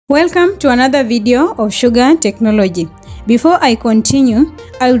Welcome to another video of sugar technology. Before I continue,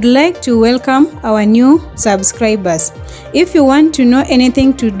 I would like to welcome our new subscribers. If you want to know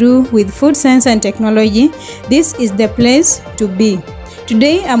anything to do with food science and technology, this is the place to be.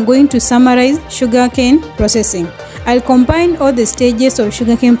 Today I'm going to summarize sugarcane processing. I'll combine all the stages of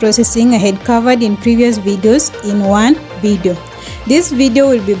sugarcane processing I had covered in previous videos in one video. This video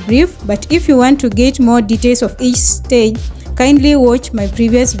will be brief, but if you want to get more details of each stage, kindly watch my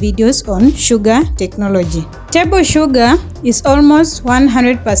previous videos on sugar technology. Table sugar is almost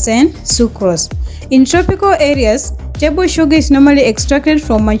 100% sucrose. In tropical areas, table sugar is normally extracted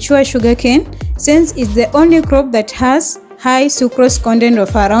from mature sugarcane since it's the only crop that has high sucrose content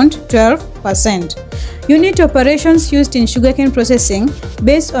of around 12%. Unit operations used in sugarcane processing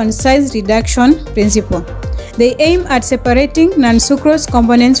based on size reduction principle. They aim at separating non-sucrose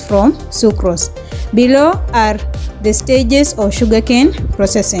components from sucrose. Below are the stages of sugarcane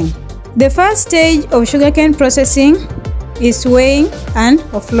processing. The first stage of sugarcane processing is weighing and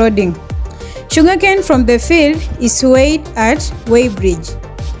offloading. Sugarcane from the field is weighed at weighbridge.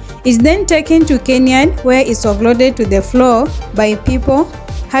 It's then taken to cane yard where it's offloaded to the floor by people,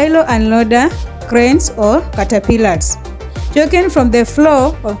 high-low unloader, cranes or caterpillars. Sugarcane from the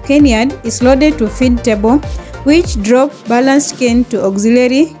floor of cane yard is loaded to feed table, which drop balanced cane to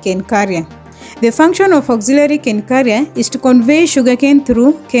auxiliary cane carrier. The function of auxiliary cane carrier is to convey sugarcane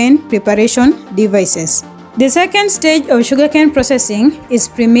through cane preparation devices. The second stage of sugarcane processing is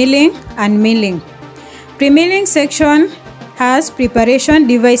pre-milling and milling. Pre-milling section has preparation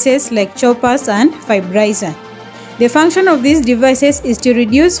devices like choppers and fiberizer. The function of these devices is to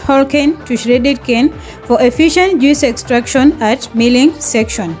reduce whole cane to shredded cane for efficient juice extraction at milling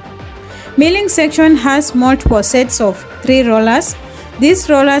section. Milling section has multiple sets of 3 rollers. These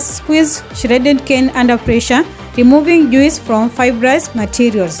rollers squeeze shredded cane under pressure, removing juice from fibrous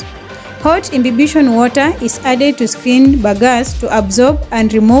materials. Hot imbibition water is added to screen bagasse to absorb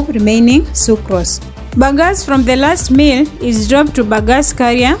and remove remaining sucrose. Bagasse from the last mill is dropped to bagasse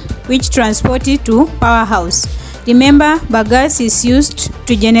carrier, which transport it to powerhouse. Remember, bagasse is used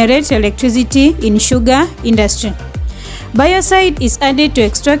to generate electricity in sugar industry. Biocide is added to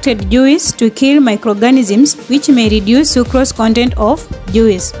extracted juice to kill microorganisms which may reduce sucrose content of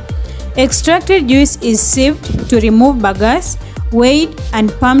juice. Extracted juice is sieved to remove bagasse, weighed and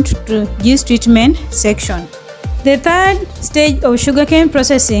pumped to juice treatment section. The third stage of sugarcane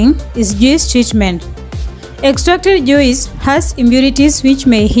processing is juice treatment. Extracted juice has impurities which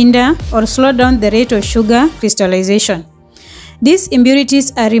may hinder or slow down the rate of sugar crystallization. These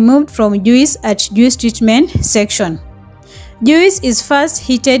impurities are removed from juice at juice treatment section. Juice is first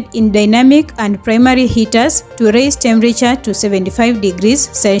heated in dynamic and primary heaters to raise temperature to 75 degrees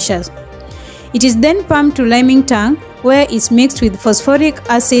Celsius. It is then pumped to liming tank where it is mixed with phosphoric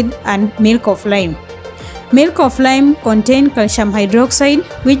acid and milk of lime. Milk of lime contains calcium hydroxide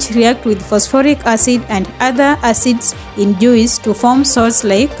which react with phosphoric acid and other acids in juice to form salts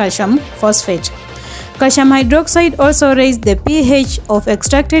like calcium phosphate. Calcium hydroxide also raises the pH of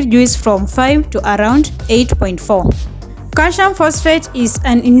extracted juice from 5 to around 8.4. Calcium phosphate is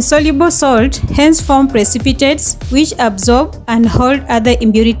an insoluble salt, hence form precipitates which absorb and hold other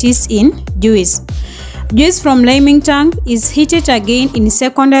impurities in juice. Juice from liming tank is heated again in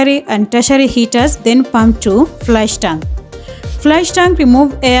secondary and tertiary heaters, then pumped to flash tank. Flash tank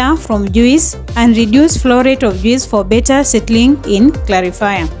remove air from juice and reduce flow rate of juice for better settling in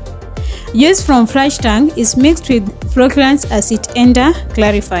clarifier. Juice from flash tank is mixed with flocculants as it enter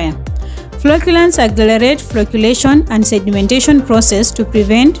clarifier. Flocculants accelerate flocculation and sedimentation process to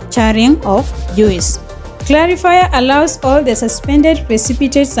prevent charring of juice. Clarifier allows all the suspended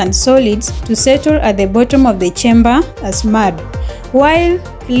precipitates and solids to settle at the bottom of the chamber as mud, while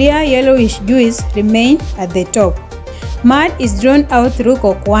clear yellowish juice remain at the top. Mud is drawn out through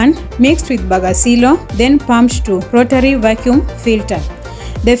cock 1 mixed with bagacilo, then pumped to rotary vacuum filter.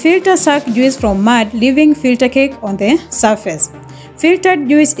 The filter sucks juice from mud, leaving filter cake on the surface. Filtered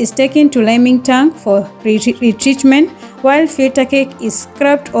juice is taken to liming tank for retreatment, while filter cake is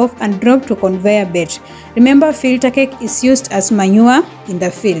scraped off and dropped to conveyor belt. Remember, filter cake is used as manure in the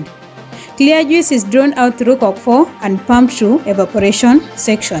field. Clear juice is drawn out through cock 4 and pumped to evaporation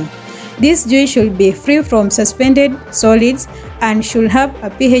section. This juice should be free from suspended solids and should have a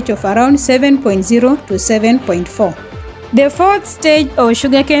pH of around 7.0 to 7.4. The fourth stage of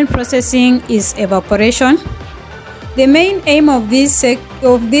sugarcane processing is evaporation. The main aim of this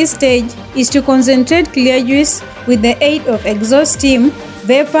stage is to concentrate clear juice with the aid of exhaust steam,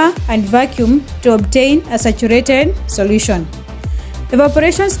 vapor, and vacuum to obtain a saturated solution.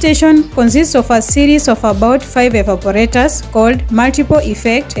 Evaporation station consists of a series of about 5 evaporators called multiple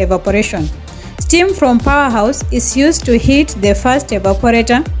effect evaporation. Steam from powerhouse is used to heat the first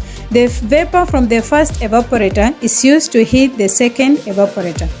evaporator. The vapor from the first evaporator is used to heat the second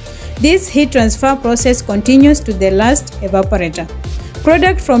evaporator. This heat transfer process continues to the last evaporator.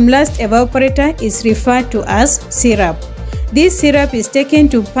 Product from last evaporator is referred to as syrup. This syrup is taken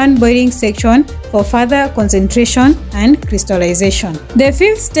to pan boiling section for further concentration and crystallization. The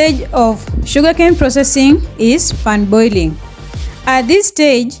fifth stage of sugarcane processing is pan boiling. At this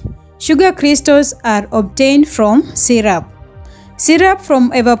stage, sugar crystals are obtained from syrup. Syrup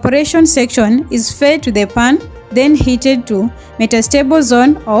from evaporation section is fed to the pan, then heated to metastable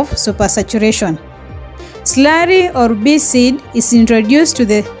zone of supersaturation. Slurry or bee seed is introduced to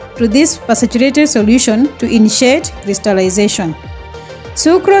this supersaturated solution to initiate crystallization.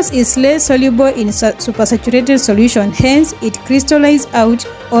 Sucrose is less soluble in supersaturated solution, hence it crystallizes out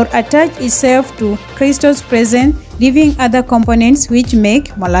or attaches itself to crystals present, leaving other components which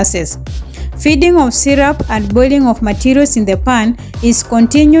make molasses. Feeding of syrup and boiling of materials in the pan is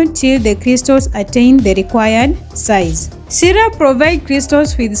continued till the crystals attain the required size. Syrup provides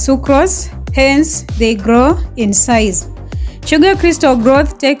crystals with sucrose, hence they grow in size. Sugar crystal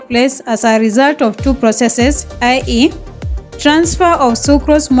growth takes place as a result of two processes, i.e., transfer of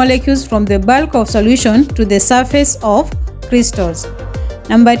sucrose molecules from the bulk of solution to the surface of crystals.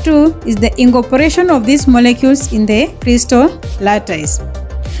 Number 2 is the incorporation of these molecules in the crystal lattice.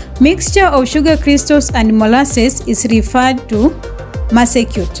 Mixture of sugar crystals and molasses is referred to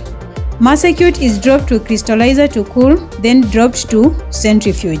massacute. Massacute is dropped to crystallizer to cool, then dropped to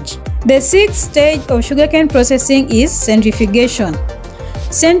centrifuge. The sixth stage of sugarcane processing is centrifugation.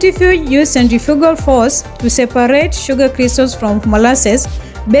 Centrifuge use centrifugal force to separate sugar crystals from molasses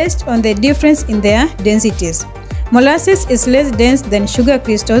based on the difference in their densities. Molasses is less dense than sugar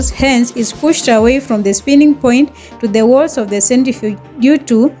crystals, hence is pushed away from the spinning point to the walls of the centrifuge due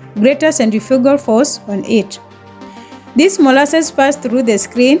to greater centrifugal force on it. This molasses pass through the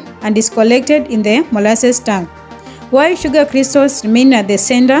screen and is collected in the molasses tank. While sugar crystals remain at the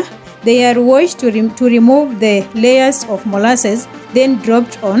center, they are washed to remove the layers of molasses, then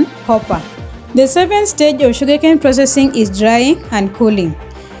dropped on hopper. The seventh stage of sugarcane processing is drying and cooling.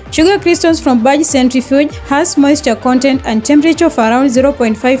 Sugar crystals from batch centrifuge has moisture content and temperature of around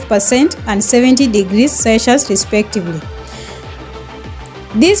 0.5% and 70 degrees Celsius respectively.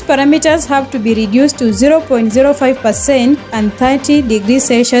 These parameters have to be reduced to 0.05% and 30 degrees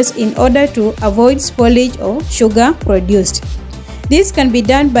Celsius in order to avoid spoilage of sugar produced. This can be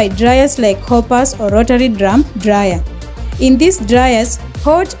done by dryers like hoppers or rotary drum dryer. In these dryers,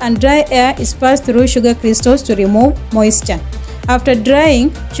 hot and dry air is passed through sugar crystals to remove moisture. After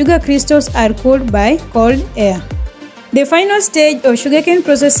drying, sugar crystals are cooled by cold air. The final stage of sugarcane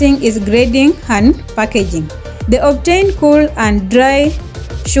processing is grading and packaging. The obtained cool and dry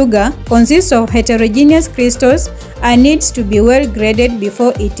sugar consists of heterogeneous crystals and needs to be well graded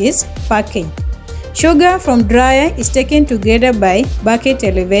before it is packaged. Sugar from dryer is taken to grader by bucket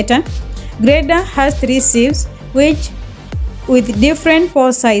elevator. Grader has 3 sieves which with different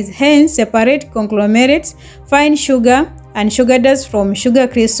pore size, hence separate conglomerates, fine sugar and sugar dust from sugar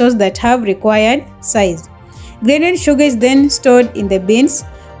crystals that have required size. Graded sugar is then stored in the bins,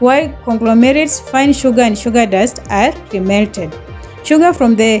 while conglomerates, fine sugar and sugar dust are remelted. Sugar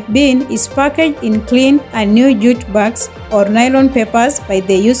from the bin is packaged in clean and new jute bags or nylon papers by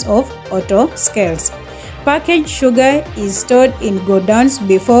the use of auto scales. Packaged sugar is stored in godowns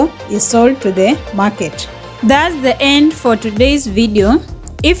before it's sold to the market. That's the end for today's video.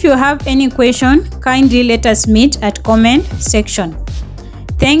 If you have any question, kindly let us meet at comment section.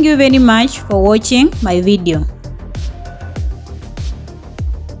 Thank you very much for watching my video.